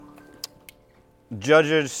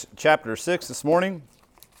Judges chapter 6 this morning.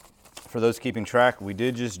 For those keeping track, we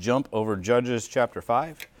did just jump over Judges chapter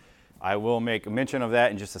 5. I will make a mention of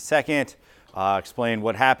that in just a second, explain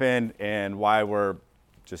what happened and why we're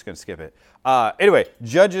just going to skip it. Anyway,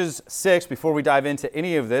 Judges 6, before we dive into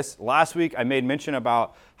any of this, last week I made mention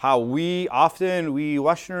about how we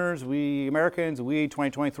Westerners, we Americans, we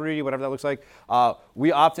 2023, whatever that looks like,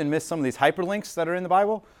 we often miss some of these hyperlinks that are in the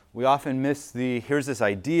Bible. We often miss here's this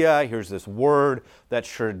idea, here's this word that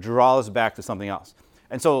should draw us back to something else.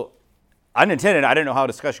 And so, unintended, I didn't know how a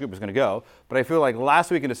discussion group was going to go, but I feel like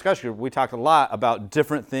last week in discussion group, we talked a lot about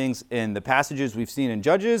different things in the passages we've seen in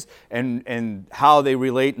Judges and how they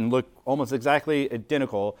relate and look almost exactly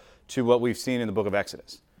identical to what we've seen in the book of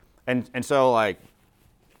Exodus. And so, like,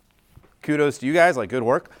 kudos to you guys, like, good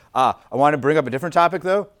work. I want to bring up a different topic,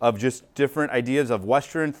 though, of just different ideas of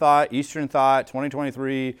Western thought, Eastern thought,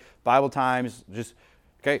 2023, Bible times, just,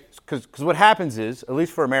 okay? Because what happens is, at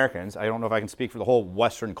least for Americans, I don't know if I can speak for the whole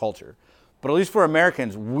Western culture, but at least for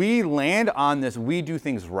Americans, we land on this, we do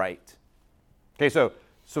things right. Okay, so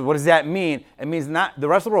what does that mean? It means not the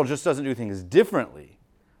rest of the world just doesn't do things differently.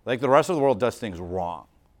 Like the rest of the world does things wrong,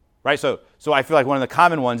 right? So I feel like one of the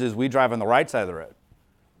common ones is we drive on the right side of the road.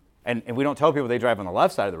 And we don't tell people they drive on the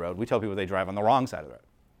left side of the road. We tell people they drive on the wrong side of the road,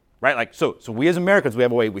 right? Like, so we as Americans, we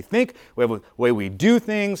have a way we think, we have a way we do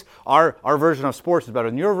things. Our version of sports is better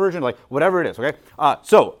than your version, like whatever it is, okay?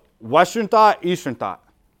 So Western thought, Eastern thought.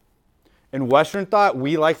 In Western thought,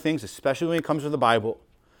 we like things, especially when it comes to the Bible,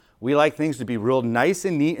 we like things to be real nice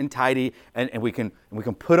and neat and tidy, and we can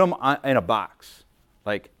put them in a box.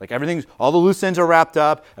 Like everything's, all the loose ends are wrapped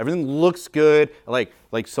up, everything looks good.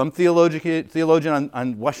 Like some theologian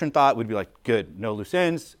on Western thought would be like, good, no loose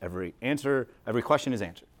ends, every question is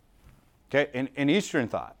answered. Okay, in Eastern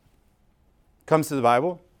thought, comes to the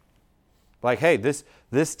Bible, like, hey, this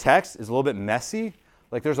text is a little bit messy,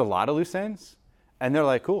 like there's a lot of loose ends, and they're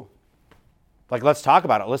like, cool. Like, let's talk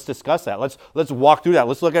about it. Let's discuss that. Let's walk through that.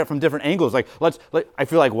 Let's look at it from different angles. I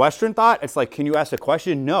feel like Western thought, it's like, can you ask a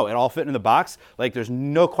question? No, it all fit in the box. Like, there's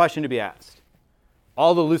no question to be asked.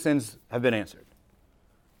 All the loose ends have been answered.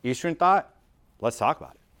 Eastern thought, let's talk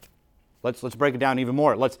about it. Let's break it down even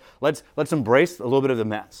more. Let's embrace a little bit of the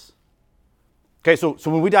mess. Okay, so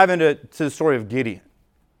when we dive into the story of Gideon,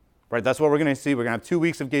 right, that's what we're going to see. We're going to have 2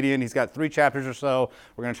 weeks of Gideon. He's got 3 chapters or so.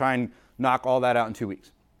 We're going to try and knock all that out in 2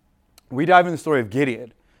 weeks. We dive into the story of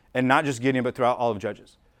Gideon, and not just Gideon, but throughout all of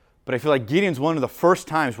Judges. But I feel like Gideon's one of the first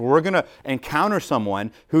times where we're going to encounter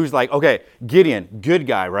someone who's like, okay, Gideon, good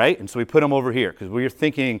guy, right? And so we put him over here because we're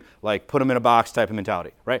thinking like put him in a box type of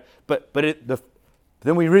mentality, right? But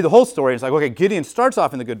then we read the whole story, and it's like, okay, Gideon starts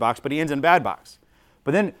off in the good box, but he ends in a bad box.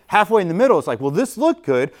 But then halfway in the middle, it's like, well, this looked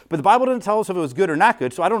good, but the Bible doesn't tell us if it was good or not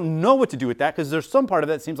good, so I don't know what to do with that because there's some part of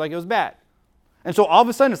it that seems like it was bad. And so all of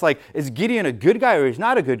a sudden, it's like, is Gideon a good guy or he's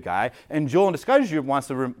not a good guy? And Joel in Discussion Group wants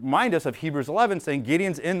to remind us of Hebrews 11 saying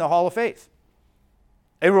Gideon's in the Hall of Faith.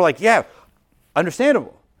 And we're like, yeah,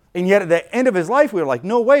 understandable. And yet at the end of his life, we were like,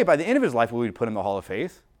 no way, by the end of his life, we would put him in the Hall of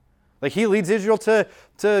Faith. Like he leads Israel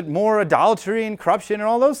to more idolatry and corruption and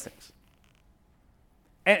all those things.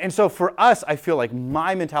 And so for us, I feel like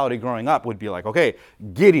my mentality growing up would be like, okay,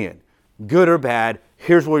 Gideon, good or bad,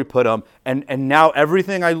 here's where we put him, and now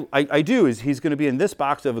everything I do is he's going to be in this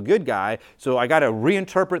box of a good guy, so I got to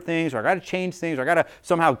reinterpret things, or I got to change things, or I got to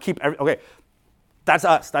somehow keep, okay, that's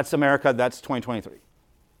us, that's America, that's 2023.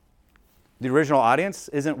 The original audience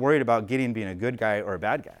isn't worried about Gideon being a good guy or a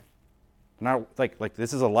bad guy. Not like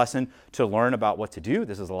this is a lesson to learn about what to do,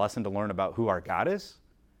 this is a lesson to learn about who our God is,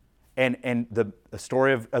 and the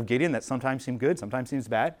story of Gideon that sometimes seems good, sometimes seems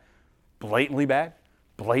bad, blatantly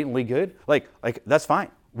good, like that's fine.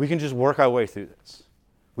 We can just work our way through this.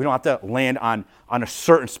 We don't have to land on a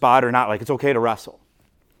certain spot or not. Like, it's okay to wrestle.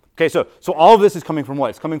 Okay, so all of this is coming from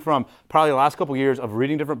what? It's coming from probably the last couple of years of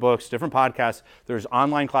reading different books, different podcasts. There's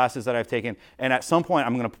online classes that I've taken, and at some point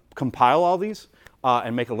I'm going to compile all these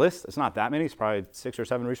and make a list. It's not that many. It's probably 6 or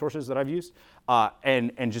 7 resources that I've used,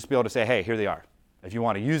 and just be able to say, hey, here they are. If you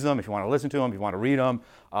want to use them, if you want to listen to them, if you want to read them,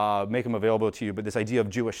 make them available to you. But this idea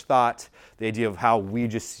of Jewish thought, the idea of how we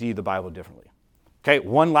just see the Bible differently. Okay,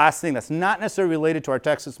 one last thing that's not necessarily related to our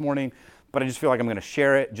text this morning, but I just feel like I'm going to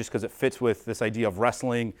share it just because it fits with this idea of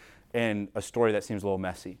wrestling and a story that seems a little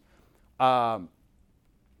messy. If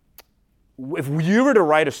you were to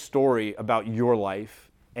write a story about your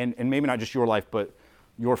life, and maybe not just your life, but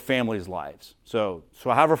your family's lives. So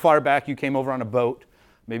however far back you came over on a boat,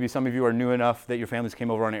 maybe some of you are new enough that your families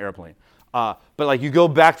came over on an airplane. But like you go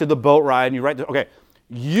back to the boat ride and you write, okay,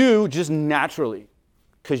 you just naturally,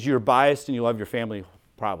 because you're biased and you love your family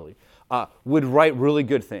probably, would write really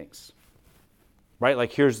good things. right?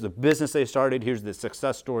 Like here's the business they started, here's the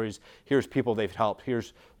success stories, here's people they've helped,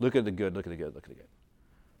 here's look at the good, look at the good, look at the good,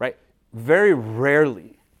 right? Very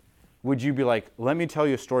rarely would you be like, let me tell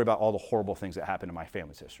you a story about all the horrible things that happened in my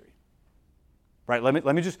family's history. Right? Let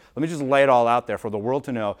me just lay it all out there for the world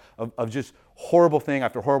to know of just horrible thing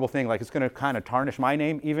after horrible thing, like it's going to kind of tarnish my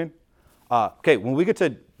name even. Okay, when we get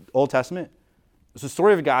to Old Testament, it's the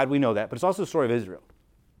story of God, we know that, but it's also the story of Israel.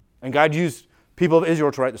 And God used people of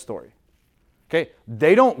Israel to write the story. Okay,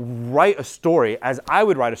 they don't write a story as I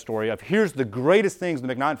would write a story of here's the greatest things the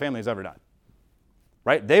McNaughton family has ever done.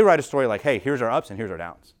 Right? They write a story like, hey, here's our ups and here's our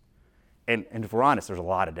downs. And if we're honest, there's a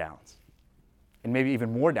lot of downs. And maybe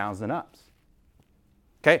even more downs than ups.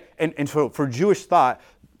 Okay, and so for Jewish thought,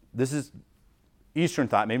 this is Eastern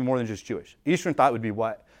thought, maybe more than just Jewish. Eastern thought would be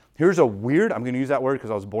what? Here's a weird, I'm going to use that word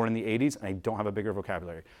because I was born in the 80s and I don't have a bigger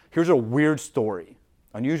vocabulary. Here's a weird story.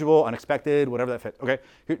 Unusual, unexpected, whatever that fits. Okay,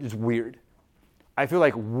 it's weird. I feel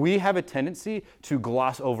like we have a tendency to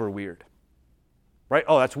gloss over weird. Right?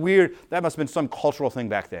 Oh, that's weird. That must have been some cultural thing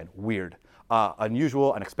back then. Weird.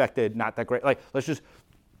 Unusual, unexpected, not that great. Like, let's just,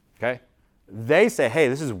 okay? They say, hey,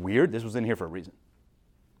 this is weird. This was in here for a reason.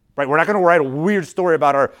 Right? We're not going to write a weird story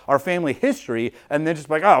about our family history and then just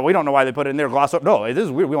like, oh, we don't know why they put it in there, gloss over. No, this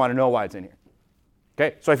is weird. We want to know why it's in here.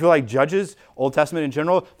 Okay? So I feel like Judges, Old Testament in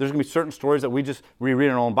general, there's going to be certain stories that we just reread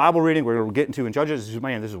in our own Bible reading. We're going to get into in Judges.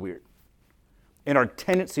 Man, this is weird. And our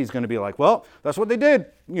tendency is going to be like, well, that's what they did,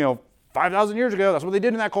 5,000 years ago. That's what they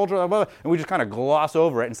did in that culture. Blah, blah, blah. And we just kind of gloss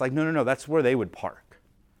over it. And it's like, no, that's where they would park.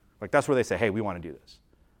 Like, that's where they say, hey, we want to do this.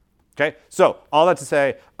 Okay, so all that to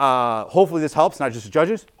say, hopefully this helps, not just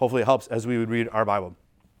Judges. Hopefully it helps as we would read our Bible.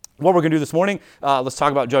 What we're going to do this morning, let's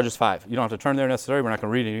talk about Judges 5. You don't have to turn there necessarily. We're not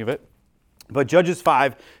going to read any of it. But Judges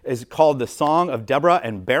 5 is called the Song of Deborah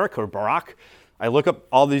and Barak, or Barak. I look up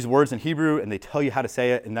all these words in Hebrew, and they tell you how to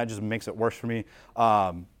say it, and that just makes it worse for me.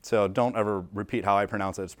 So don't ever repeat how I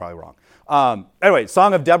pronounce it. It's probably wrong. Anyway,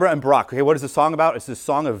 Song of Deborah and Barak. Okay, what is the song about? It's the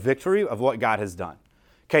song of victory of what God has done.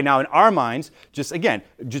 Okay, now in our minds, just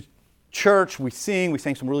church, we sang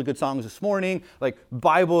some really good songs this morning. Like,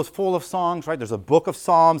 Bible is full of songs, right? There's a book of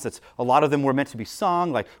Psalms that's a lot of them were meant to be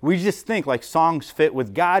sung. Like, we just think like songs fit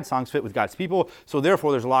with God, songs fit with God's people. So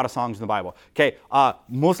therefore, there's a lot of songs in the Bible. Okay,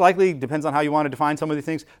 most likely, depends on how you want to define some of these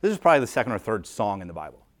things. This is probably the second or third song in the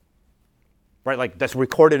Bible. Right, like that's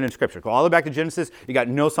recorded in Scripture. Go all the way back to Genesis, you got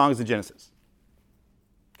no songs in Genesis.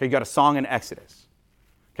 Okay, you got a song in Exodus.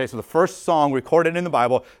 Okay, so the first song recorded in the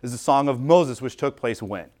Bible is the Song of Moses, which took place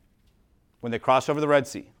when? When they crossed over the Red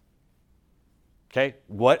Sea. Okay,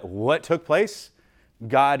 what took place?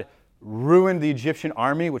 God ruined the Egyptian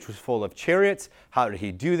army, which was full of chariots. How did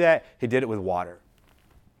he do that? He did it with water.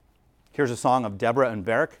 Here's a song of Deborah and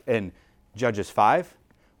Barak in Judges 5.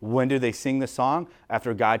 When do they sing the song?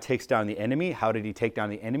 After God takes down the enemy. How did he take down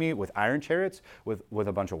the enemy? With iron chariots, with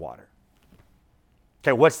a bunch of water.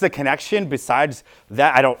 Okay, what's the connection besides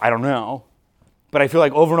that? I don't know. But I feel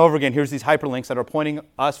like over and over again, here's these hyperlinks that are pointing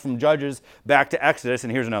us from Judges back to Exodus,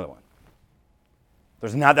 and here's another one.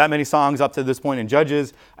 There's not that many songs up to this point in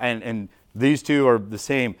Judges, and these two are the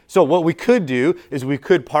same. So what we could do is we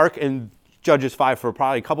could park in Judges 5 for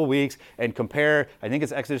probably a couple weeks and compare. I think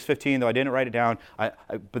it's Exodus 15, though I didn't write it down.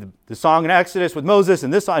 But the song in Exodus with Moses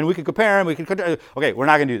and this song, and we could compare them. Okay, we're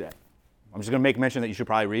not going to do that. I'm just going to make mention that you should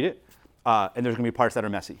probably read it, and there's going to be parts that are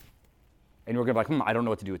messy. And you're going to be like, I don't know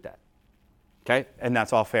what to do with that. Okay, and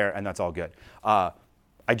that's all fair and that's all good.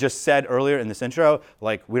 I just said earlier in this intro,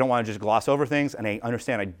 like we don't want to just gloss over things, and I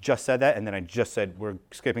understand I just said that, and then I just said we're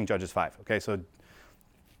skipping Judges 5. Okay, so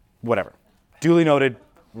whatever. Duly noted,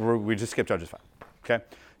 we just skipped Judges 5. Okay,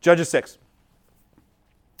 Judges 6.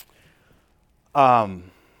 We're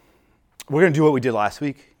going to do what we did last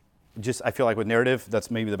week. I feel like with narrative,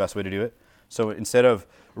 that's maybe the best way to do it. So instead of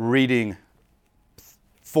reading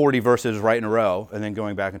 40 verses right in a row and then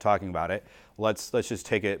going back and talking about it, let's just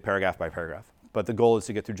take it paragraph by paragraph. But the goal is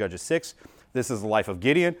to get through Judges 6. This is the life of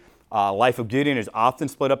Gideon. Life of Gideon is often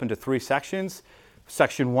split up into 3 sections.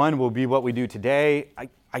 Section 1 will be what we do today.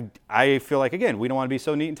 I feel like, again, we don't want to be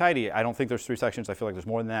so neat and tidy. I don't think there's 3 sections. I feel like there's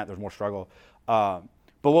more than that. There's more struggle. But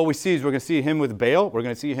what we see is we're going to see him with Baal. We're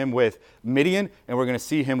going to see him with Midian. And we're going to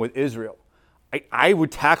see him with Israel. I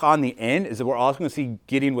would tack on the end is that we're also going to see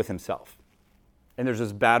Gideon with himself. And there's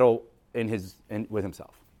this battle with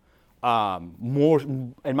himself. More,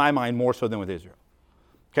 in my mind, more so than with Israel.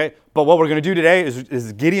 Okay, but what we're going to do today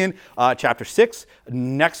is Gideon chapter 6.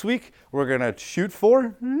 Next week, we're going to shoot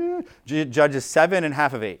for Judges 7 and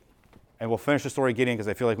half of 8. And we'll finish the story of Gideon because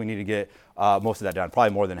I feel like we need to get most of that done,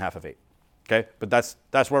 probably more than half of 8. Okay, but that's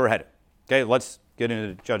where we're headed. Okay, let's get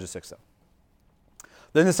into Judges 6 though.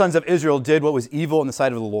 Then the sons of Israel did what was evil in the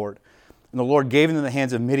sight of the Lord, and the Lord gave them in the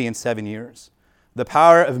hands of Midian 7 years. The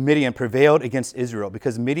power of Midian prevailed against Israel,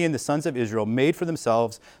 because Midian, the sons of Israel, made for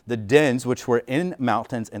themselves the dens which were in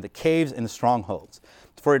mountains and the caves and the strongholds.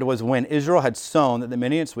 For it was when Israel had sown that the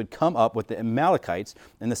Midianites would come up with the Amalekites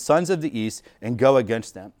and the sons of the east and go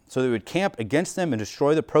against them. So they would camp against them and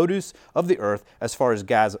destroy the produce of the earth as far as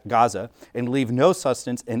Gaza, and leave no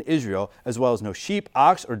sustenance in Israel, as well as no sheep,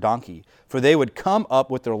 ox, or donkey. For they would come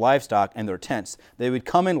up with their livestock and their tents. They would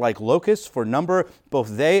come in like locusts for number.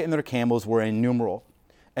 Both they and their camels were innumerable.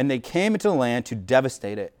 And they came into the land to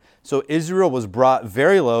devastate it. So Israel was brought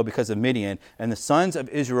very low because of Midian, and the sons of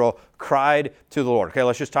Israel cried to the Lord. Okay,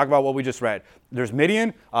 let's just talk about what we just read. There's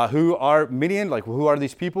Midian. Who are Midian? Like, who are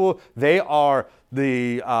these people? They are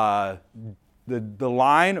the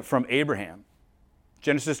line from Abraham.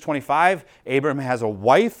 Genesis 25, Abraham has a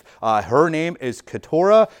wife. Her name is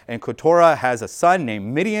Keturah, and Keturah has a son named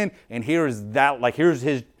Midian, and here's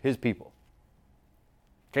his people.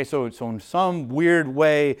 Okay, so in some weird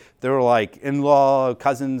way, they're like in-law,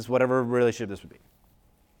 cousins, whatever relationship this would be.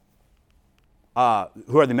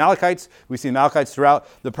 Who are the Amalekites? We see the Amalekites throughout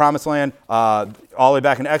the Promised Land, all the way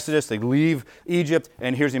back in Exodus. They leave Egypt,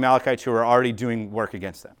 and here's the Amalekites who are already doing work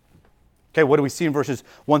against them. Okay, what do we see in verses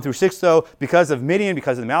 1 through 6, though? Because of Midian,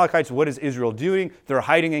 because of the Amalekites, what is Israel doing? They're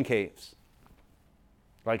hiding in caves.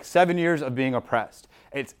 Like 7 years of being oppressed.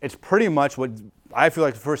 It's pretty much what I feel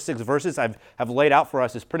like the first 6 verses have laid out for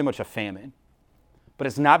us is pretty much a famine. But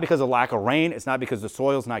it's not because of lack of rain. It's not because the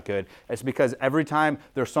soil's not good. It's because every time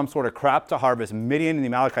there's some sort of crop to harvest, Midian and the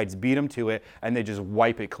Amalekites beat them to it, and they just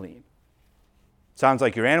wipe it clean. Sounds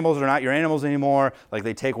like your animals are not your animals anymore. Like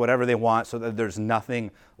they take whatever they want so that there's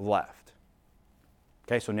nothing left.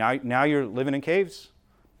 Okay, so now you're living in caves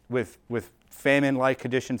with famine-like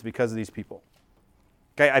conditions because of these people.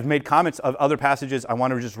 Okay, I've made comments of other passages. I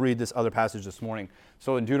want to just read this other passage this morning.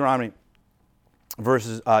 So in Deuteronomy,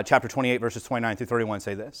 chapter 28, verses 29 through 31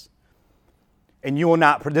 say this. And you will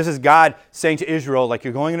not, this is God saying to Israel, like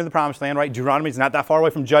you're going into the promised land, right? Deuteronomy is not that far away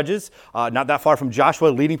from Judges, not that far from Joshua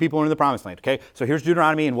leading people into the promised land, okay? So here's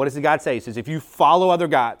Deuteronomy, and what does the God say? He says, if you follow other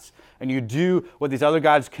gods, and you do what these other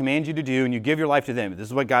gods command you to do, and you give your life to them, this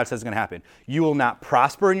is what God says is going to happen. You will not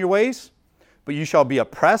prosper in your ways, but you shall be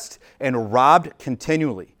oppressed and robbed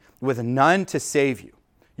continually, with none to save you.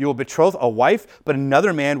 You will betroth a wife, but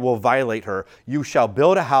another man will violate her. You shall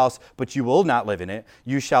build a house, but you will not live in it.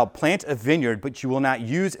 You shall plant a vineyard, but you will not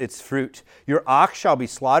use its fruit. Your ox shall be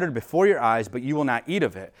slaughtered before your eyes, but you will not eat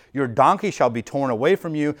of it. Your donkey shall be torn away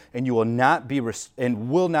from you, and will not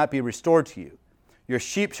be restored to you. Your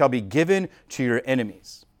sheep shall be given to your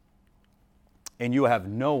enemies, and you will have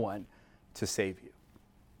no one to save you.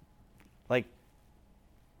 Like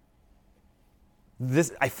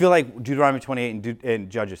this, I feel like Deuteronomy 28 and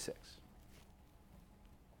Judges 6.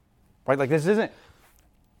 Right? Like this isn't,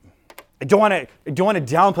 I don't want to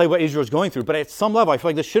downplay what Israel's going through, but at some level, I feel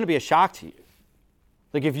like this shouldn't be a shock to you.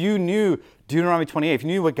 Like if you knew Deuteronomy 28, if you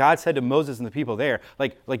knew what God said to Moses and the people there,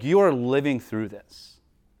 like you are living through this.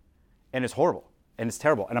 And it's horrible. And it's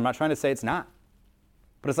terrible. And I'm not trying to say it's not.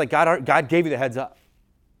 But it's like God gave you the heads up.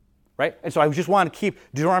 Right? And so I just want to keep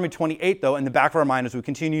Deuteronomy 28, though, in the back of our mind as we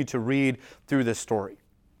continue to read through this story.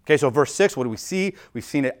 Okay, so verse 6, what do we see? We've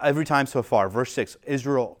seen it every time so far. Verse 6,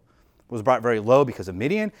 Israel was brought very low because of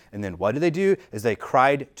Midian. And then what did they do? Is they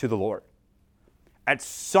cried to the Lord. At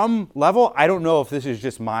some level, I don't know if this is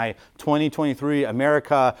just my 2023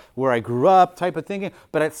 America where I grew up type of thinking,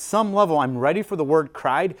 but at some level, I'm ready for the word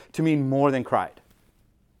cried to mean more than cried.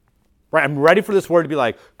 Right? I'm ready for this word to be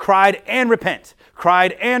like cried and repent,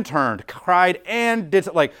 cried and turned, cried and did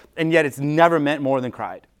like, and yet it's never meant more than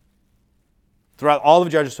cried. Throughout all of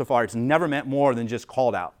Judges so far, it's never meant more than just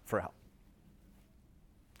called out for help.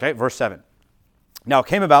 Okay, verse 7. Now it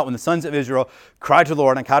came about when the sons of Israel cried to the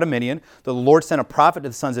Lord on account of Midian, that the Lord sent a prophet to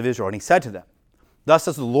the sons of Israel, and he said to them, thus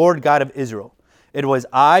says the Lord God of Israel, it was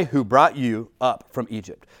I who brought you up from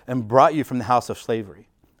Egypt and brought you from the house of slavery.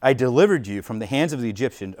 I delivered you from the hands of the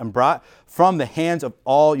Egyptians and brought from the hands of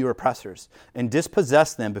all your oppressors and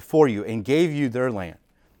dispossessed them before you and gave you their land.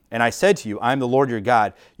 And I said to you, I am the Lord your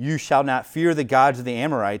God. You shall not fear the gods of the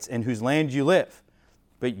Amorites in whose land you live.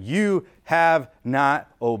 But you have not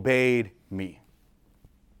obeyed me.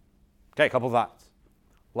 Okay, a couple of thoughts.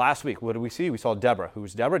 Last week, what did we see? We saw Deborah.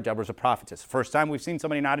 Who's Deborah? Deborah's a prophetess. First time we've seen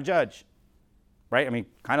somebody not a judge. Right? I mean,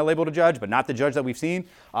 kind of labeled a judge, but not the judge that we've seen.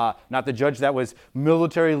 Not the judge that was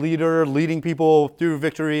military leader, leading people through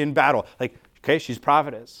victory in battle. Like, okay, she's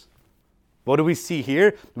prophetess. What do we see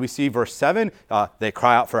here? We see verse 7, they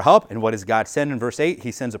cry out for help. And what does God send in verse 8?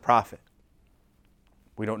 He sends a prophet.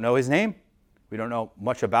 We don't know his name. We don't know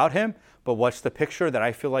much about him, but what's the picture that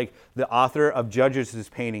I feel like the author of Judges is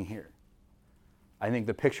painting here? I think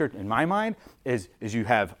the picture in my mind is you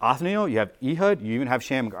have Othniel, you have Ehud, you even have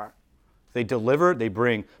Shamgar. They deliver, they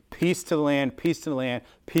bring peace to the land, peace to the land,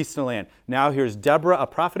 peace to the land. Now here's Deborah, a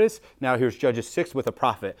prophetess. Now here's Judges 6 with a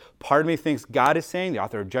prophet. Part of me thinks God is saying, the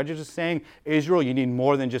author of Judges is saying, Israel, you need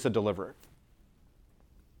more than just a deliverer.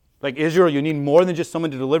 Like Israel, you need more than just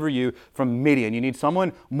someone to deliver you from Midian. You need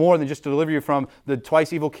someone more than just to deliver you from the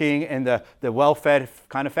twice evil king and the well-fed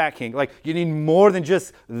kind of fat king. Like you need more than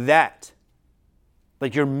just that.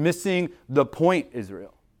 Like you're missing the point,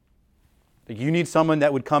 Israel. Like you need someone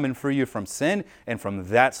that would come and free you from sin and from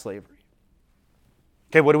that slavery.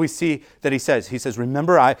 Okay, what do we see that he says? He says,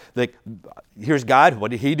 remember, here's God.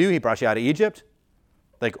 What did he do? He brought you out of Egypt.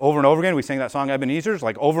 Like over and over again, we sang that song Ebenezer's,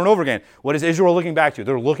 like over and over again. What is Israel looking back to?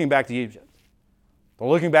 They're looking back to Egypt. They're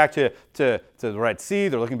looking back to the Red Sea.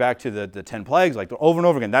 They're looking back to the 10 plagues. Like over and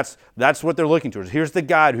over again. That's what they're looking towards. Here's the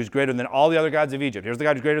God who's greater than all the other gods of Egypt. Here's the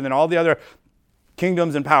God who's greater than all the other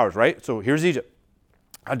kingdoms and powers, right? So here's Egypt.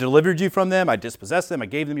 I delivered you from them. I dispossessed them. I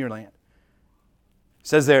gave them your land. It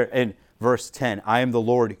says there in verse 10, I am the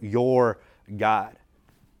Lord your God.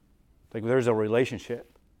 Like there's a relationship.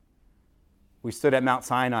 We stood at Mount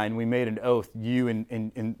Sinai and we made an oath, you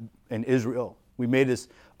and Israel. We made this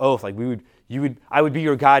oath, like I would be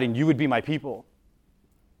your God and you would be my people.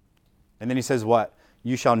 And then he says what?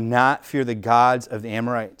 You shall not fear the gods of the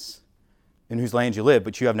Amorites in whose land you live,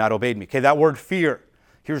 but you have not obeyed me. Okay, that word fear,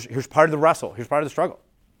 here's part of the wrestle. Here's part of the struggle.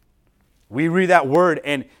 We read that word,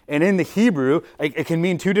 and in the Hebrew, it can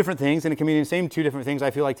mean two different things, and it can mean the same two different things, I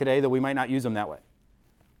feel like today, that we might not use them that way.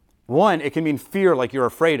 One, it can mean fear like you're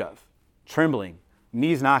afraid of. Trembling,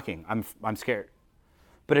 knees knocking, I'm scared.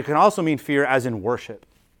 But it can also mean fear as in worship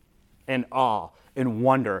and awe and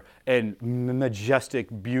wonder and majestic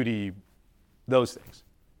beauty, those things.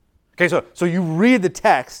 Okay, so you read the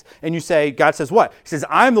text and you say, God says what? He says,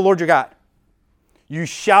 I am the Lord your God. You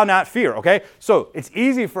shall not fear, okay? So it's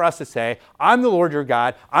easy for us to say, I'm the Lord your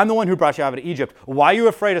God. I'm the one who brought you out of Egypt. Why are you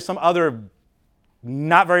afraid of some other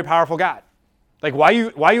not very powerful God? Like, why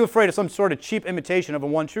are you afraid of some sort of cheap imitation of a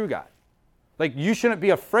one true God? Like, you shouldn't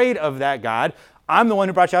be afraid of that God. I'm the one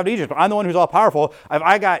who brought you out of Egypt. I'm the one who's all powerful. If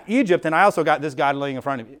I got Egypt, then I also got this God laying in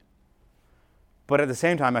front of you. But at the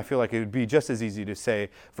same time, I feel like it would be just as easy to say,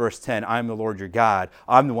 verse 10, I'm the Lord your God.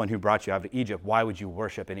 I'm the one who brought you out of Egypt. Why would you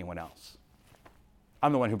worship anyone else?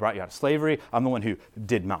 I'm the one who brought you out of slavery. I'm the one who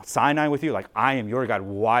did Mount Sinai with you. Like, I am your God.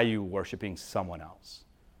 Why are you worshiping someone else?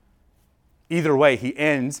 Either way,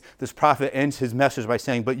 this prophet ends his message by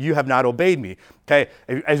saying, but you have not obeyed me. Okay,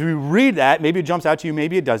 as we read that, maybe it jumps out to you,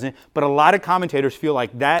 maybe it doesn't, but a lot of commentators feel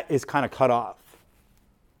like that is kind of cut off.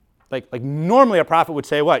 Like normally a prophet would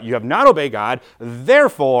say what? You have not obeyed God,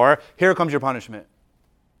 therefore, here comes your punishment.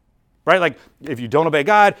 Right? Like, if you don't obey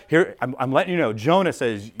God, here, I'm letting you know, Jonah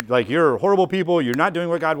says, like, you're horrible people, you're not doing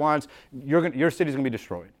what God wants, your city's going to be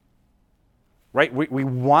destroyed. Right? We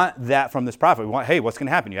want that from this prophet. We want, hey, what's going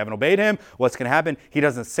to happen? You haven't obeyed him. What's going to happen? He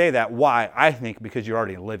doesn't say that. Why? I think because you're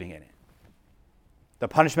already living in it. The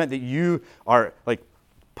punishment that you are, like,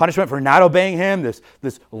 punishment for not obeying him, this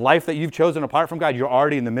life that you've chosen apart from God, you're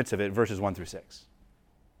already in the midst of it, verses 1 through 6.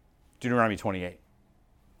 Deuteronomy 28.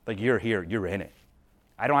 Like, you're here. You're in it.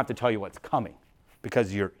 I don't have to tell you what's coming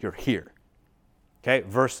because you're here. Okay?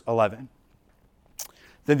 Verse 11.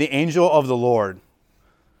 Then the angel of the Lord,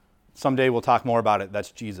 someday we'll talk more about it,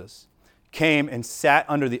 that's Jesus, came and sat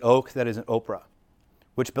under the oak that is in Ophrah,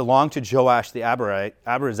 which belonged to Joash the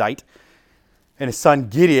Abiezrite, and his son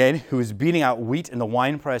Gideon, who was beating out wheat in the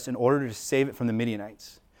winepress in order to save it from the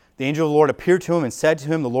Midianites. The angel of the Lord appeared to him and said to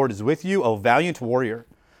him, the Lord is with you, O valiant warrior.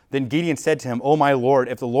 Then Gideon said to him, O my Lord,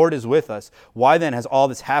 if the Lord is with us, why then has all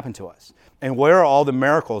this happened to us? And where are all the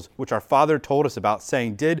miracles which our father told us about,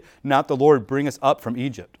 saying, did not the Lord bring us up from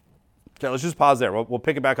Egypt? Okay, let's just pause there. We'll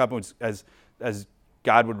pick it back up as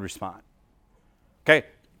God would respond. Okay,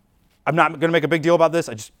 I'm not going to make a big deal about this.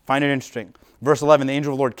 I just find it interesting. Verse 11, the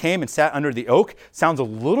angel of the Lord came and sat under the oak. Sounds a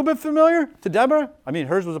little bit familiar to Deborah. I mean,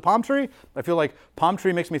 hers was a palm tree. I feel like palm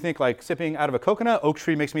tree makes me think like sipping out of a coconut. Oak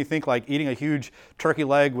tree makes me think like eating a huge turkey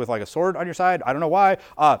leg with like a sword on your side. I don't know why.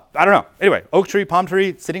 I don't know. Anyway, oak tree, palm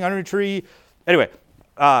tree, sitting under a tree. Anyway,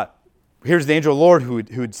 here's the angel of the Lord who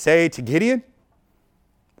would say to Gideon,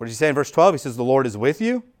 what does he say in verse 12? He says, the Lord is with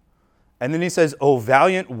you. And then he says, O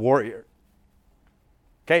valiant warrior.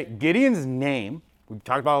 Okay, Gideon's name, we've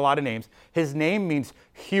talked about a lot of names. His name means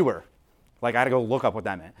hewer. Like, I had to go look up what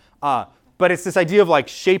that meant. But it's this idea of like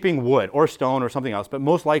shaping wood or stone or something else. But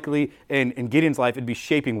most likely in Gideon's life, it'd be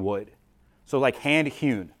shaping wood. So like hand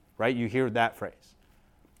hewn, right? You hear that phrase.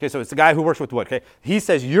 Okay, so it's the guy who works with wood. Okay, he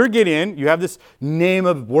says, you're Gideon. You have this name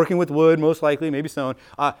of working with wood, most likely, maybe stone.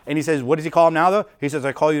 And he says, what does he call him now, though? He says,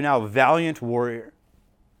 I call you now valiant warrior.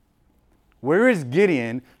 Where is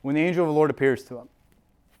Gideon when the angel of the Lord appears to him?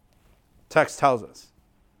 Text tells us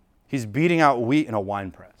he's beating out wheat in a wine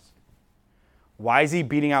press. Why is he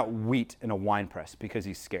beating out wheat in a wine press? Because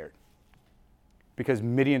he's scared. Because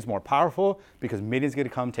Midian's more powerful, because Midian's going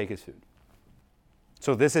to come take his food.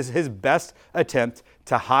 So this is his best attempt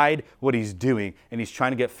to hide what he's doing, and he's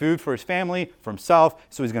trying to get food for his family, for himself,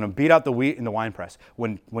 so he's going to beat out the wheat in the wine press.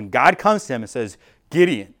 When God comes to him and says,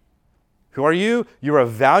 Gideon, who are you? You're a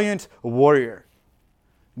valiant warrior.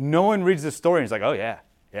 No one reads this story and is like, oh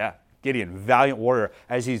yeah, Gideon, valiant warrior,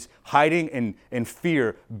 as he's hiding in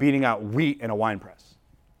fear, beating out wheat in a wine press.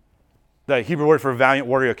 The Hebrew word for valiant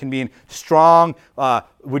warrior can mean strong,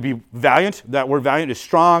 would be valiant. That word valiant is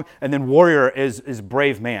strong, and then warrior is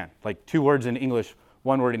brave man. Like two words in English,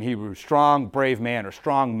 one word in Hebrew, strong, brave man, or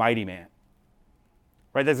strong, mighty man.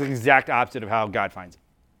 Right? That's the exact opposite of how God finds it.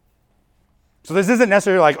 So this isn't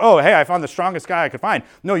necessarily like, oh, hey, I found the strongest guy I could find.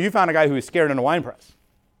 No, you found a guy who is scared in a wine press.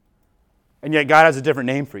 And yet God has a different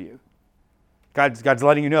name for you. God's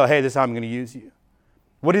letting you know, hey, this is how I'm going to use you.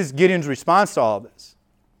 What is Gideon's response to all of this?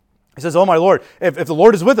 He says, oh, my Lord, if the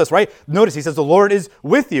Lord is with us, right? Notice he says the Lord is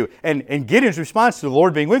with you. And Gideon's response to the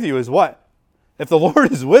Lord being with you is what? If the Lord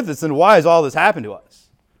is with us, then why has all this happened to us?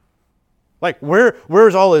 Like,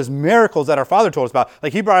 where's all his miracles that our father told us about?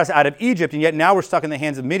 Like, he brought us out of Egypt, and yet now we're stuck in the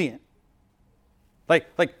hands of Midian.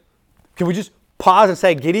 Like, can we just pause and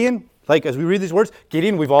say, Gideon, like, as we read these words,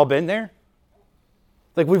 Gideon, we've all been there.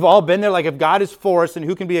 Like, we've all been there. Like, if God is for us, then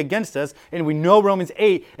who can be against us? And we know Romans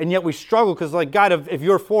 8, and yet we struggle because, like, God, if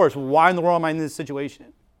you're for us, why in the world am I in this situation?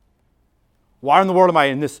 Why in the world am I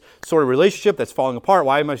in this sort of relationship that's falling apart?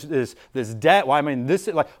 Why am I this debt? Why am I in this?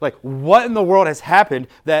 Like, what in the world has happened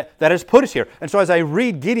that has put us here? And so as I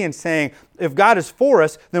read Gideon saying, if God is for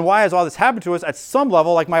us, then why has all this happened to us? At some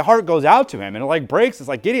level, like, my heart goes out to him, and it, like, breaks. It's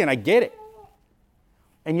like, Gideon, I get it.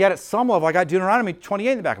 And yet at some level, I got Deuteronomy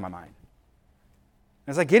 28 in the back of my mind.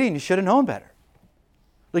 And it's like, Gideon, you should have known better.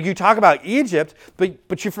 Like, you talk about Egypt,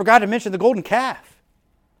 but you forgot to mention the golden calf.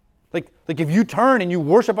 Like if you turn and you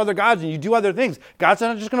worship other gods and you do other things, God's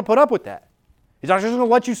not just going to put up with that. He's not just going to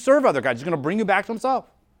let you serve other gods. He's going to bring you back to himself.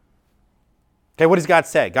 Okay, what does God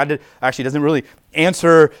say? God actually doesn't really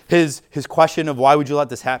answer his question of why would you let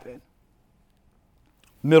this happen.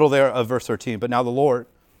 Middle there of verse 13. But now the Lord,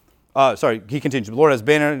 he continues. The Lord has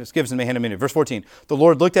banner, gives him a hand of minute. Verse 14. The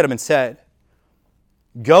Lord looked at him and said,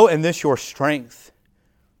 go in this your strength.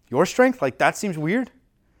 Your strength? Like, that seems weird.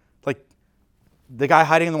 Like, the guy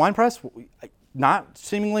hiding in the wine press, not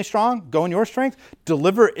seemingly strong, go in your strength.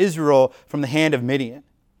 Deliver Israel from the hand of Midian.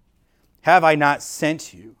 Have I not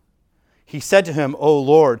sent you? He said to him, O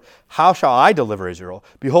Lord, how shall I deliver Israel?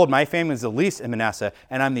 Behold, my family is the least in Manasseh,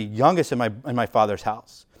 and I'm the youngest in my father's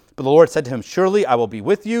house. But the Lord said to him, surely I will be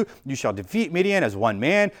with you. You shall defeat Midian as one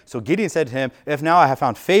man. So Gideon said to him, if now I have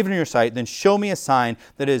found favor in your sight, then show me a sign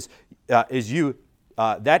that is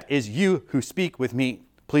you who speak with me.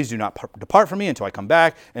 Please do not depart from me until I come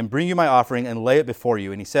back and bring you my offering and lay it before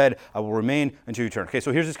you. And he said, I will remain until you return. Okay,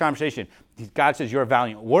 so here's this conversation. God says, you're a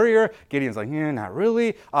valiant warrior. Gideon's like, not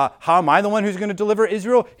really. How am I the one who's going to deliver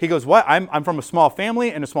Israel? He goes, what? I'm from a small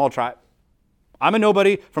family and a small tribe. I'm a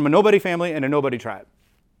nobody from a nobody family and a nobody tribe.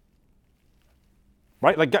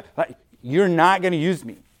 Right? Like, you're not going to use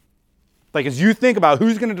me. Like, as you think about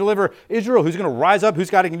who's going to deliver Israel, who's going to rise up, who's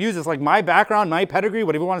God can use, it's like my background, my pedigree,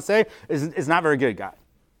 whatever you want to say, is not very good, God.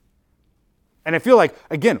 And I feel like,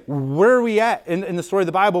 again, where are we at in the story of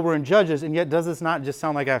the Bible? We're in Judges, and yet does this not just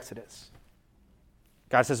sound like Exodus?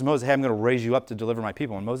 God says to Moses, hey, I'm going to raise you up to deliver my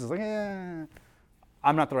people. And Moses is like,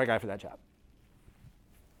 I'm not the right guy for that job.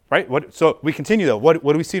 Right? So we continue, though. What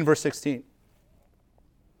do we see in verse 16?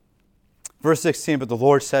 Verse 16, but the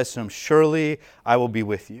Lord says to him, surely I will be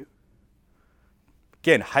with you.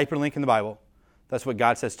 Again, hyperlink in the Bible. That's what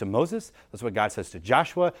God says to Moses. That's what God says to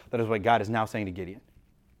Joshua. That is what God is now saying to Gideon.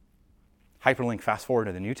 Hyperlink fast forward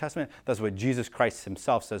to the New Testament. That's what Jesus Christ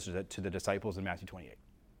himself says to the disciples in Matthew 28.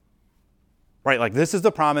 Right? Like, this is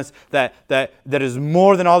the promise that is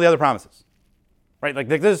more than all the other promises. Right? Like,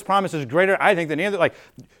 this promise is greater, I think, than any other. Like,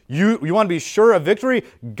 you want to be sure of victory?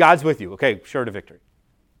 God's with you. Okay, sure to victory.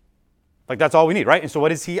 Like, that's all we need, right? And so what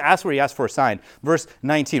does he ask for? He asked for a sign. Verse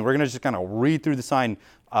 19. We're going to just kind of read through the sign.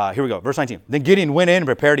 Here we go. Verse 19. Then Gideon went in and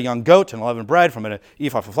prepared a young goat and unleavened bread from an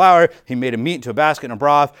ephah of flour. He made a meat into a basket and a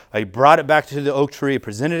broth. He brought it back to the oak tree,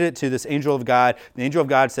 presented it to this angel of God. The angel of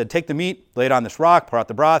God said, take the meat, lay it on this rock, pour out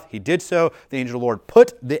the broth. He did so. The angel of the Lord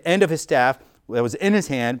put the end of his staff that was in his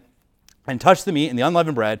hand and touched the meat and the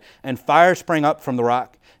unleavened bread, and fire sprang up from the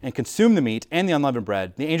rock and consumed the meat and the unleavened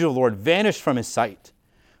bread. The angel of the Lord vanished from his sight.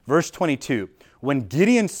 Verse 22, when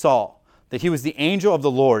Gideon saw that he was the angel of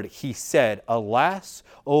the Lord, he said, Alas,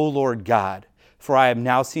 O Lord God, for I have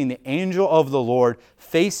now seen the angel of the Lord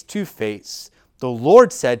face to face. The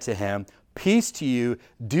Lord said to him, Peace to you,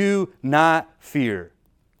 do not fear.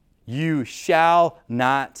 You shall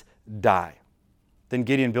not die. Then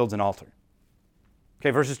Gideon builds an altar. Okay,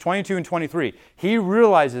 verses 22 and 23. He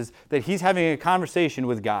realizes that he's having a conversation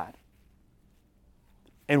with God.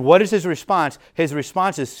 And what is his response? His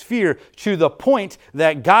response is fear, to the point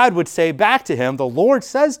that God would say back to him, the Lord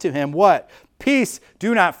says to him, what? Peace,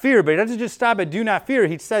 do not fear. But he doesn't just stop at do not fear.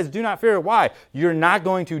 He says, do not fear. Why? You're not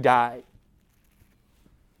going to die.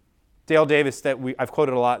 Dale Davis, I've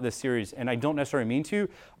quoted a lot this series, and I don't necessarily mean to,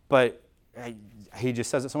 but he just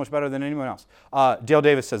says it so much better than anyone else. Dale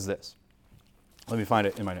Davis says this. Let me find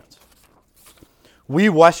it in my notes. We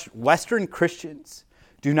Western Christians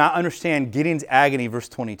do not understand Gideon's agony, verse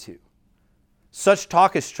 22. Such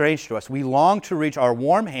talk is strange to us. We long to reach our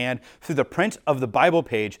warm hand through the print of the Bible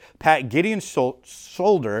page, pat Gideon's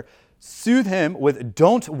shoulder, soothe him with,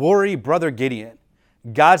 don't worry, brother Gideon.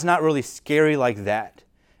 God's not really scary like that.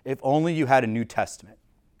 If only you had a New Testament.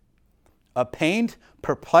 A pained,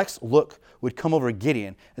 perplexed look would come over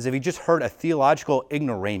Gideon as if he just heard a theological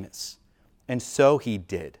ignoramus. And so he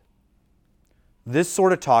did. This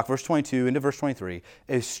sort of talk, verse 22 into verse 23,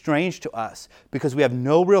 is strange to us because we have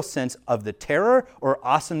no real sense of the terror or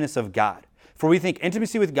awesomeness of God. For we think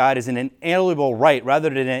intimacy with God is an inalienable right rather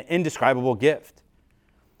than an indescribable gift.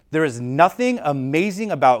 There is nothing amazing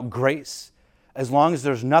about grace as long as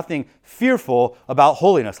there's nothing fearful about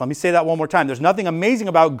holiness. Let me say that one more time. There's nothing amazing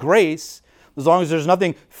about grace as long as there's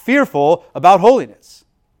nothing fearful about holiness.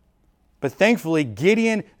 But thankfully,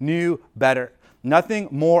 Gideon knew better. Nothing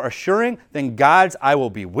more assuring than God's I will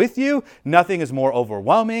be with you. Nothing is more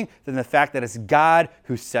overwhelming than the fact that it's God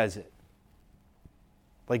who says it.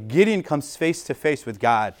 Like Gideon comes face to face with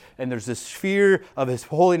God, and there's this fear of his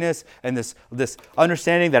holiness and this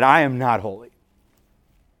understanding that I am not holy.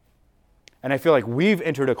 And I feel like we've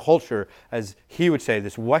entered a culture, as he would say,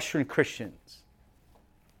 this Western Christians,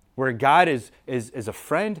 where God is a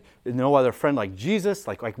friend, no other friend like Jesus,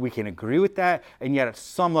 like we can agree with that, and yet at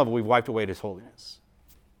some level we've wiped away his holiness.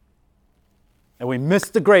 And we miss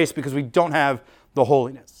the grace because we don't have the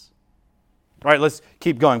holiness. All right, let's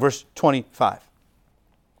keep going. Verse 25.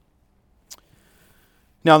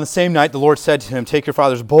 Now on the same night the Lord said to him, Take your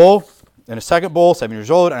father's bull and a second bull, 7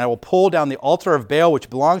 years old, and I will pull down the altar of Baal which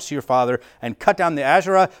belongs to your father, and cut down the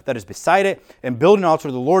Asherah that is beside it, and build an altar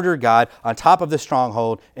to the Lord your God on top of the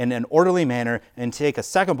stronghold in an orderly manner, and take a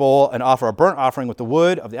second bull and offer a burnt offering with the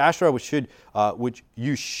wood of the Asherah which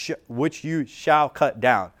you shall cut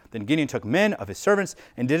down. Then Gideon took men of his servants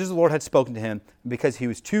and did as the Lord had spoken to him, because he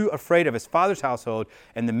was too afraid of his father's household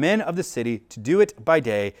and the men of the city to do it by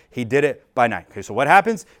day. He did it by night. Okay, so what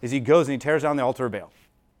happens is he goes and he tears down the altar of Baal.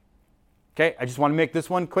 Okay, I just want to make this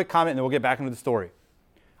one quick comment and then we'll get back into the story.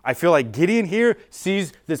 I feel like Gideon here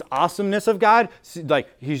sees this awesomeness of God. Like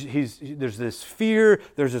there's this fear,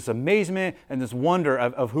 there's this amazement, and this wonder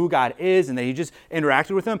of who God is, and that he just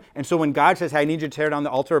interacted with him. And so when God says, hey, I need you to tear down the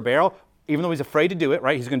altar of Baal, even though he's afraid to do it,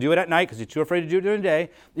 right? He's going to do it at night because he's too afraid to do it during the day.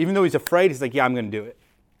 Even though he's afraid, he's like, yeah, I'm going to do it.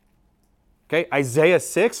 Okay, Isaiah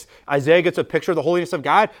 6, Isaiah gets a picture of the holiness of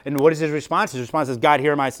God, and what is his response? His response is, God,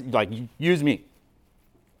 here am I, like, use me.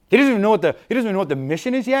 He doesn't even know what the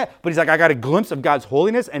mission is yet, but he's like, I got a glimpse of God's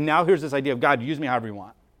holiness, and now here's this idea of God, use me however you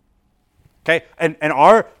want. Okay, and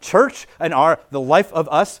our church and the life of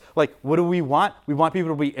us, like, what do we want? We want people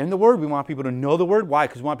to be in the Word. We want people to know the Word. Why?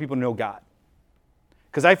 Because we want people to know God.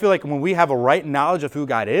 Because I feel like when we have a right knowledge of who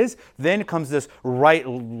God is, then comes this right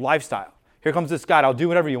lifestyle. Here comes this God, I'll do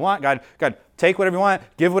whatever you want. God, take whatever you want,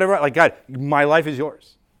 give whatever, like, God, my life is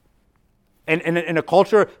yours. And in a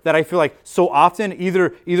culture that I feel like so often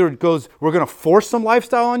either it goes, we're going to force some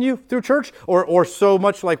lifestyle on you through church, or so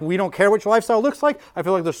much like we don't care what your lifestyle looks like. I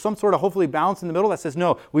feel like there's some sort of hopefully balance in the middle that says,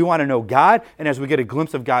 no, we want to know God, and as we get a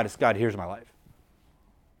glimpse of God, it's God, here's my life.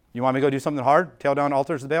 You want me to go do something hard? Tear down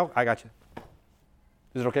altars of Baal? I got you.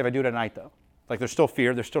 Is it okay if I do it at night, though? Like, there's still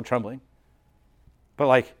fear, there's still trembling.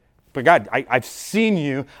 But God, I've seen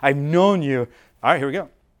you, I've known you. All right, here we go.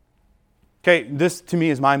 Okay, this to me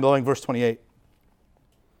is mind-blowing. Verse 28.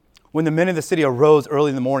 When the men of the city arose early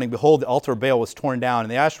in the morning, behold, the altar of Baal was torn down,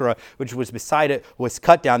 and the Asherah, which was beside it, was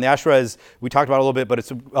cut down. The Asherah is, we talked about it a little bit, but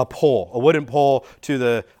it's a pole, a wooden pole to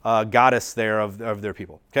the goddess there of their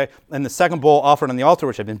people. Okay, and the second bull offered on the altar,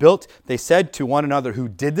 which had been built, they said to one another, who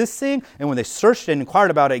did this thing? And when they searched and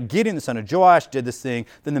inquired about it, Gideon, the son of Joash, did this thing.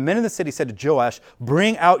 Then the men of the city said to Joash,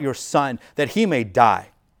 bring out your son, that he may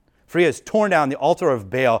die. For he has torn down the altar of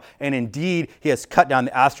Baal, and indeed he has cut down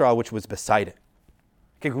the Asherah, which was beside it.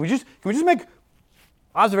 Okay, can we just make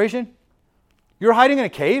observation? You're hiding in a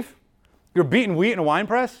cave? You're beating wheat in a wine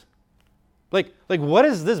press? Like what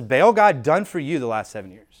has this Baal God done for you the last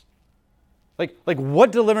 7 years? Like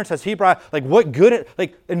what deliverance has he brought? Like what good,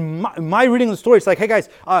 in my reading of the story, it's like, hey guys,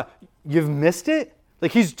 you've missed it?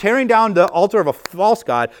 Like he's tearing down the altar of a false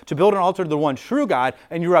god to build an altar to the one true God,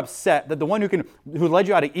 and you're upset that the one who led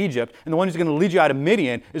you out of Egypt and the one who's going to lead you out of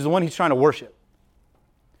Midian is the one he's trying to worship.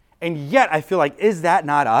 And yet, I feel like, is that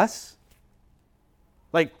not us?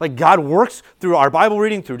 Like God works through our Bible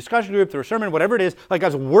reading, through discussion group, through a sermon, whatever it is. Like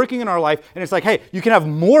God's working in our life, and it's like, hey, you can have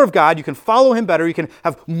more of God, you can follow Him better, you can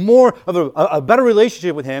have more of a better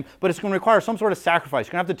relationship with Him, but it's going to require some sort of sacrifice.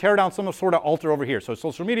 You're going to have to tear down some sort of altar over here. So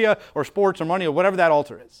social media or sports or money or whatever that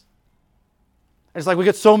altar is. And it's like we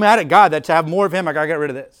get so mad at God that to have more of Him, I got to get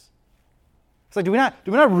rid of this. It's like, do we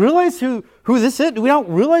not realize who this is? Do we not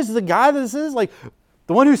realize the guy this is? Like,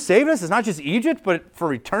 the one who saved us is not just Egypt, but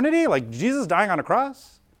for eternity, like Jesus dying on a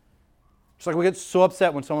cross. It's like we get so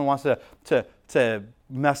upset when someone wants to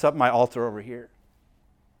mess up my altar over here.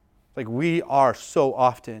 Like we are so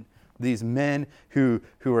often these men who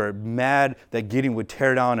are mad that Gideon would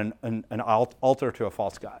tear down an altar to a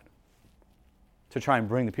false god to try and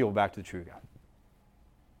bring the people back to the true God.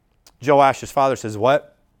 Joash, his father, says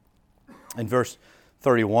what? In verse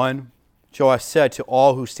 31, Joash said to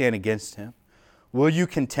all who stand against him, will you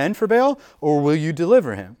contend for Baal, or will you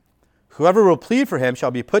deliver him? Whoever will plead for him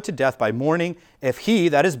shall be put to death by morning. If he,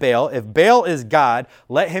 that is Baal, if Baal is God,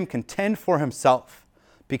 let him contend for himself,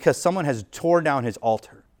 because someone has torn down his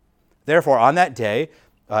altar. Therefore, on that day,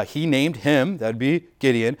 he named him, that would be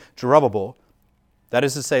Gideon, Jerubbaal. That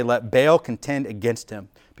is to say, let Baal contend against him,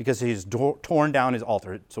 because he's torn down his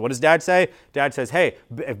altar. So what does Dad say? Dad says, hey,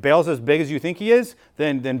 if Baal's as big as you think he is,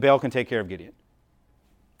 then Baal can take care of Gideon.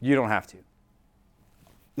 You don't have to.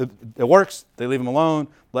 It works. They leave him alone.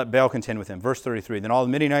 Let Baal contend with him. Verse 33, then all the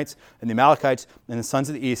Midianites and the Amalekites and the sons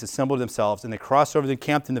of the east assembled themselves, and they crossed over and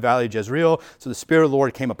camped in the valley of Jezreel. So the Spirit of the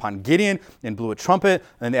Lord came upon Gideon and blew a trumpet,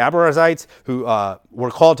 and the Abiezrites who were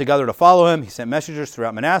called together to follow him, he sent messengers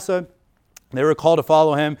throughout Manasseh. They were called to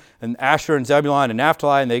follow him, and Asher and Zebulun and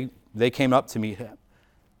Naphtali, and they came up to meet him.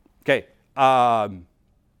 Okay,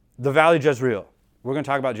 the valley of Jezreel. We're going to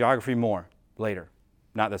talk about geography more later,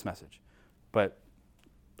 not this message, but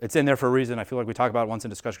it's in there for a reason. I feel like we talk about it once in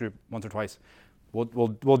discussion group, once or twice.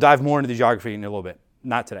 We'll dive more into the geography in a little bit.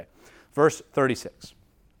 Not today. Verse 36.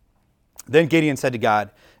 Then Gideon said to God,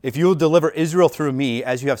 if you will deliver Israel through me,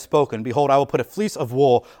 as you have spoken, behold, I will put a fleece of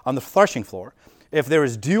wool on the threshing floor. If there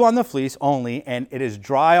is dew on the fleece only, and it is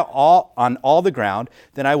dry on all the ground,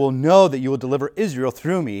 then I will know that you will deliver Israel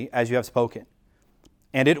through me, as you have spoken.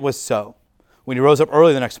 And it was so. When he rose up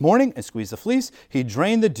early the next morning and squeezed the fleece, he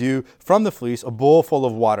drained the dew from the fleece, a bowl full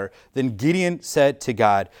of water. Then Gideon said to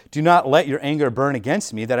God, do not let your anger burn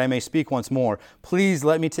against me, that I may speak once more. Please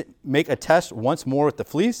let me make a test once more with the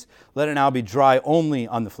fleece. Let it now be dry only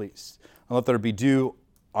on the fleece, and let there be dew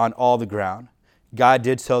on all the ground. God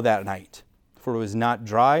did so that night, for it was not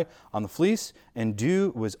dry on the fleece, and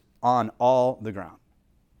dew was on all the ground.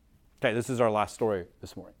 Okay, this is our last story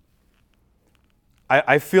this morning.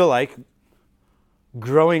 I feel like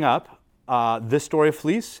growing up, this story of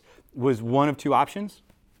fleece was one of two options.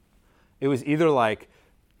 It was either like,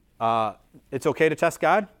 it's okay to test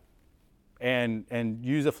God and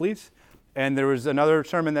use a fleece. And there was another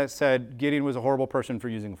sermon that said Gideon was a horrible person for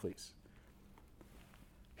using a fleece.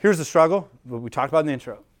 Here's the struggle, what we talked about in the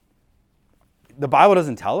intro. The Bible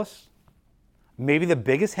doesn't tell us. Maybe the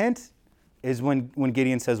biggest hint is when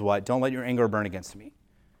Gideon says what? Don't let your anger burn against me.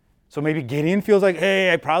 So maybe Gideon feels like,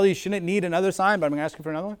 hey, I probably shouldn't need another sign, but I'm going to ask you for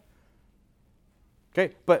another one.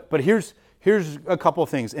 Okay, but here's a couple of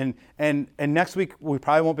things. And next week, we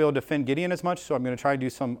probably won't be able to defend Gideon as much, so I'm going to try to do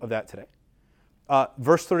some of that today.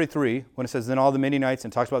 Verse 33, when it says, then all the Midianites,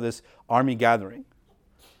 and talks about this army gathering.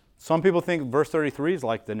 Some people think verse 33 is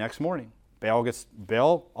like the next morning.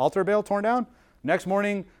 Altar Baal torn down. Next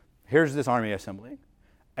morning, here's this army assembling.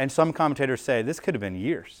 And some commentators say this could have been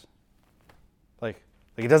years.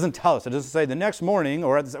 Like it doesn't tell us. It doesn't say the next morning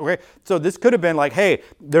or okay. So this could have been like, hey,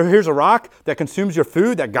 here's a rock that consumes your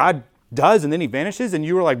food that God does and then he vanishes and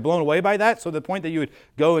you were like blown away by that. So the point that you would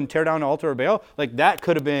go and tear down an altar of Baal, like that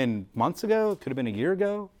could have been months ago, it could have been a year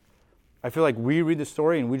ago. I feel like we read the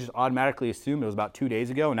story and we just automatically assume it was about 2 days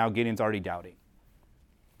ago and now Gideon's already doubting.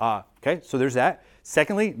 Okay, so there's that.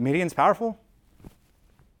 Secondly, Midian's powerful.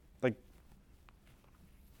 Like,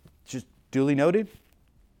 just duly noted.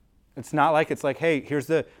 It's not like it's like, hey, here's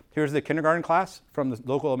the kindergarten class from the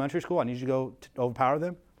local elementary school. I need you to go to overpower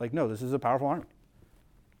them. Like, no, this is a powerful army.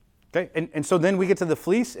 Okay, and so then we get to the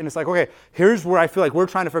fleece, and it's like, okay, here's where I feel like we're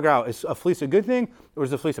trying to figure out, is a fleece a good thing, or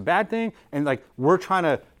is a fleece a bad thing? And like, we're trying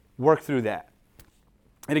to work through that.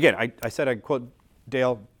 And again, I said I'd quote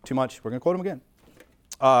Dale too much. We're going to quote him again.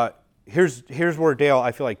 Here's where Dale,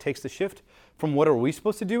 I feel like, takes the shift from what are we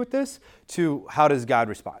supposed to do with this to how does God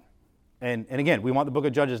respond? And again, we want the book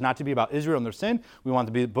of Judges not to be about Israel and their sin. We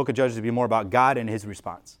want the book of Judges to be more about God and his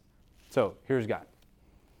response. So here's God.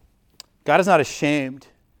 God is not ashamed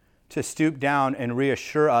to stoop down and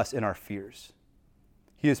reassure us in our fears.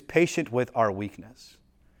 He is patient with our weakness.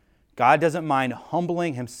 God doesn't mind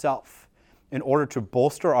humbling himself in order to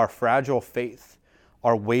bolster our fragile faith,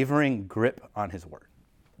 our wavering grip on his word.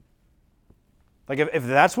 Like if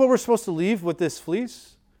that's what we're supposed to leave with this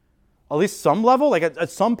fleece, at least some level, like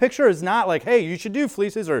some picture is not like, hey, you should do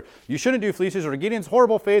fleeces or you shouldn't do fleeces or Gideon's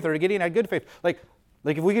horrible faith or Gideon had good faith. Like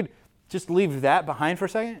if we could just leave that behind for a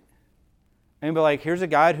second and be like, here's a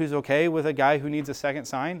God who's okay with a guy who needs a second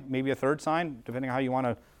sign, maybe a third sign, depending on how you want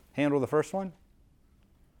to handle the first one.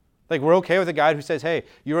 Like we're okay with a God who says, hey,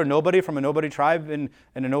 you're a nobody from a nobody tribe and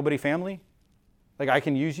a nobody family. Like I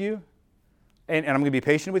can use you. And I'm going to be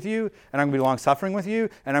patient with you, and I'm going to be long-suffering with you,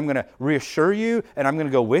 and I'm going to reassure you, and I'm going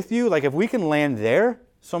to go with you. Like if we can land there,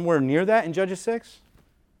 somewhere near that in Judges 6,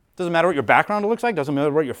 doesn't matter what your background looks like, doesn't matter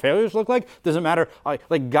what your failures look like, doesn't matter,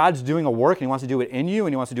 like God's doing a work, and he wants to do it in you,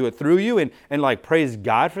 and he wants to do it through you, and like praise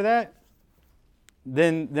God for that,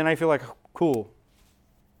 then I feel like, cool.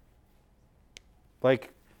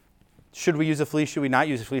 Like, should we use a fleece? Should we not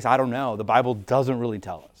use a fleece? I don't know. The Bible doesn't really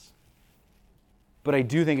tell us. But I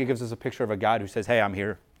do think it gives us a picture of a God who says, hey, I'm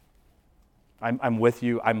here. I'm with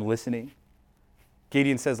you. I'm listening.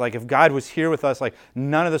 Gideon says, like, if God was here with us, like,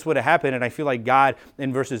 none of this would have happened. And I feel like God,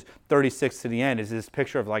 in verses 36 to the end, is this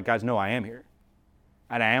picture of, like, guys, no, I am here.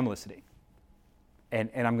 And I am listening.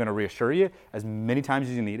 And I'm going to reassure you as many times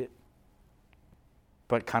as you need it.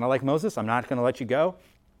 But kind of like Moses, I'm not going to let you go.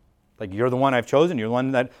 Like, you're the one I've chosen. You're the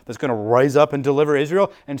one that's going to rise up and deliver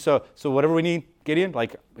Israel. And so whatever we need, Gideon,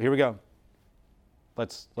 like, here we go.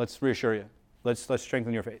 Let's reassure you. Let's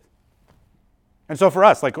strengthen your faith. And so for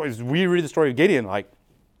us, like as we read the story of Gideon, like,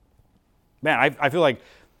 man, I feel like,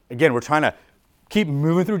 again, we're trying to keep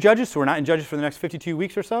moving through Judges, so we're not in Judges for the next 52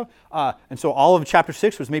 weeks or so. And so all of chapter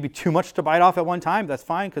 6 was maybe too much to bite off at one time. That's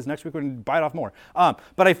fine, because next week we're going to bite off more.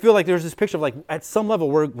 But I feel like there's this picture of like, at some level,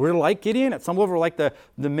 we're like Gideon. At some level, we're like the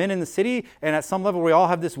men in the city. And at some level, we all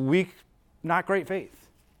have this weak, not great faith.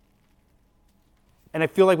 And I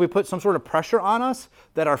feel like we put some sort of pressure on us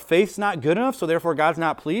that our faith's not good enough, so therefore God's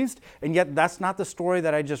not pleased. And yet that's not the story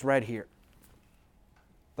that I just read here.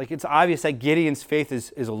 Like it's obvious that Gideon's faith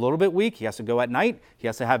is a little bit weak. He has to go at night. He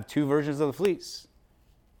has to have 2 versions of the fleece.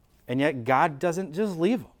 And yet God doesn't just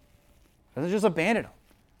leave him. Doesn't just abandon him.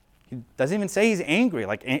 He doesn't even say he's angry.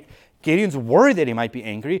 Like Gideon's worried that he might be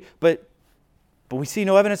angry, but we see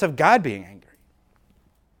no evidence of God being angry.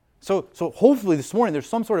 So hopefully this morning there's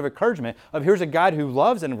some sort of encouragement of here's a God who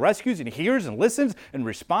loves and rescues and hears and listens and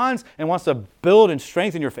responds and wants to build and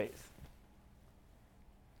strengthen your faith.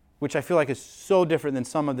 Which I feel like is so different than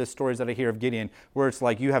some of the stories that I hear of Gideon where it's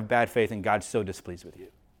like you have bad faith and God's so displeased with you.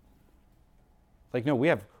 Like no, we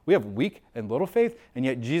have weak and little faith, and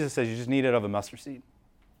yet Jesus says you just need it of a mustard seed.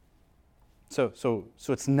 So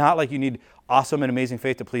it's not like you need awesome and amazing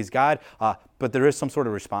faith to please God, but there is some sort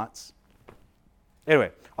of response.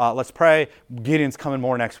 Anyway, let's pray. Gideon's coming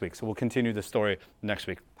more next week, so we'll continue the story next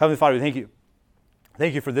week. Heavenly Father, we thank you.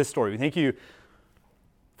 Thank you for this story. We thank you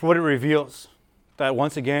for what it reveals, that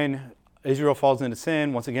once again, Israel falls into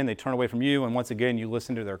sin. Once again, they turn away from you, and once again, you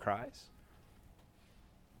listen to their cries.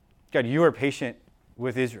 God, you are patient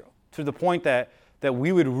with Israel to the point that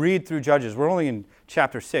we would read through Judges. We're only in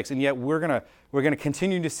chapter 6, and yet we're gonna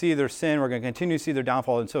continue to see their sin. We're going to continue to see their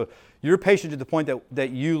downfall. And so you're patient to the point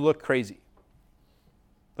that you look crazy.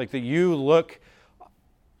 Like that you look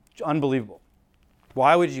unbelievable.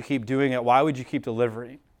 Why would you keep doing it? Why would you keep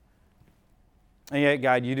delivering? And yet,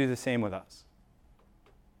 God, you do the same with us.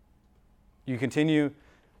 You continue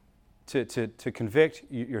to convict.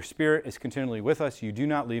 Your Spirit is continually with us. You do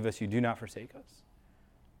not leave us. You do not forsake us.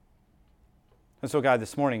 And so, God,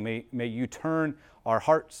 this morning, may you turn our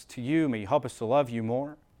hearts to you. May you help us to love you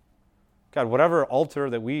more. God, whatever altar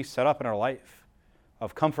that we set up in our life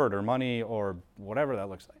of comfort or money or whatever that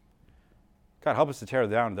looks like, God, help us to tear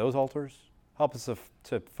down those altars. Help us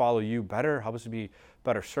to follow you better. Help us to be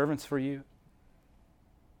better servants for you.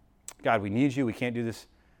 God, we need you. We can't do this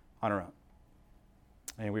on our own.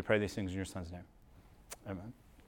 And we pray these things in your Son's name. Amen.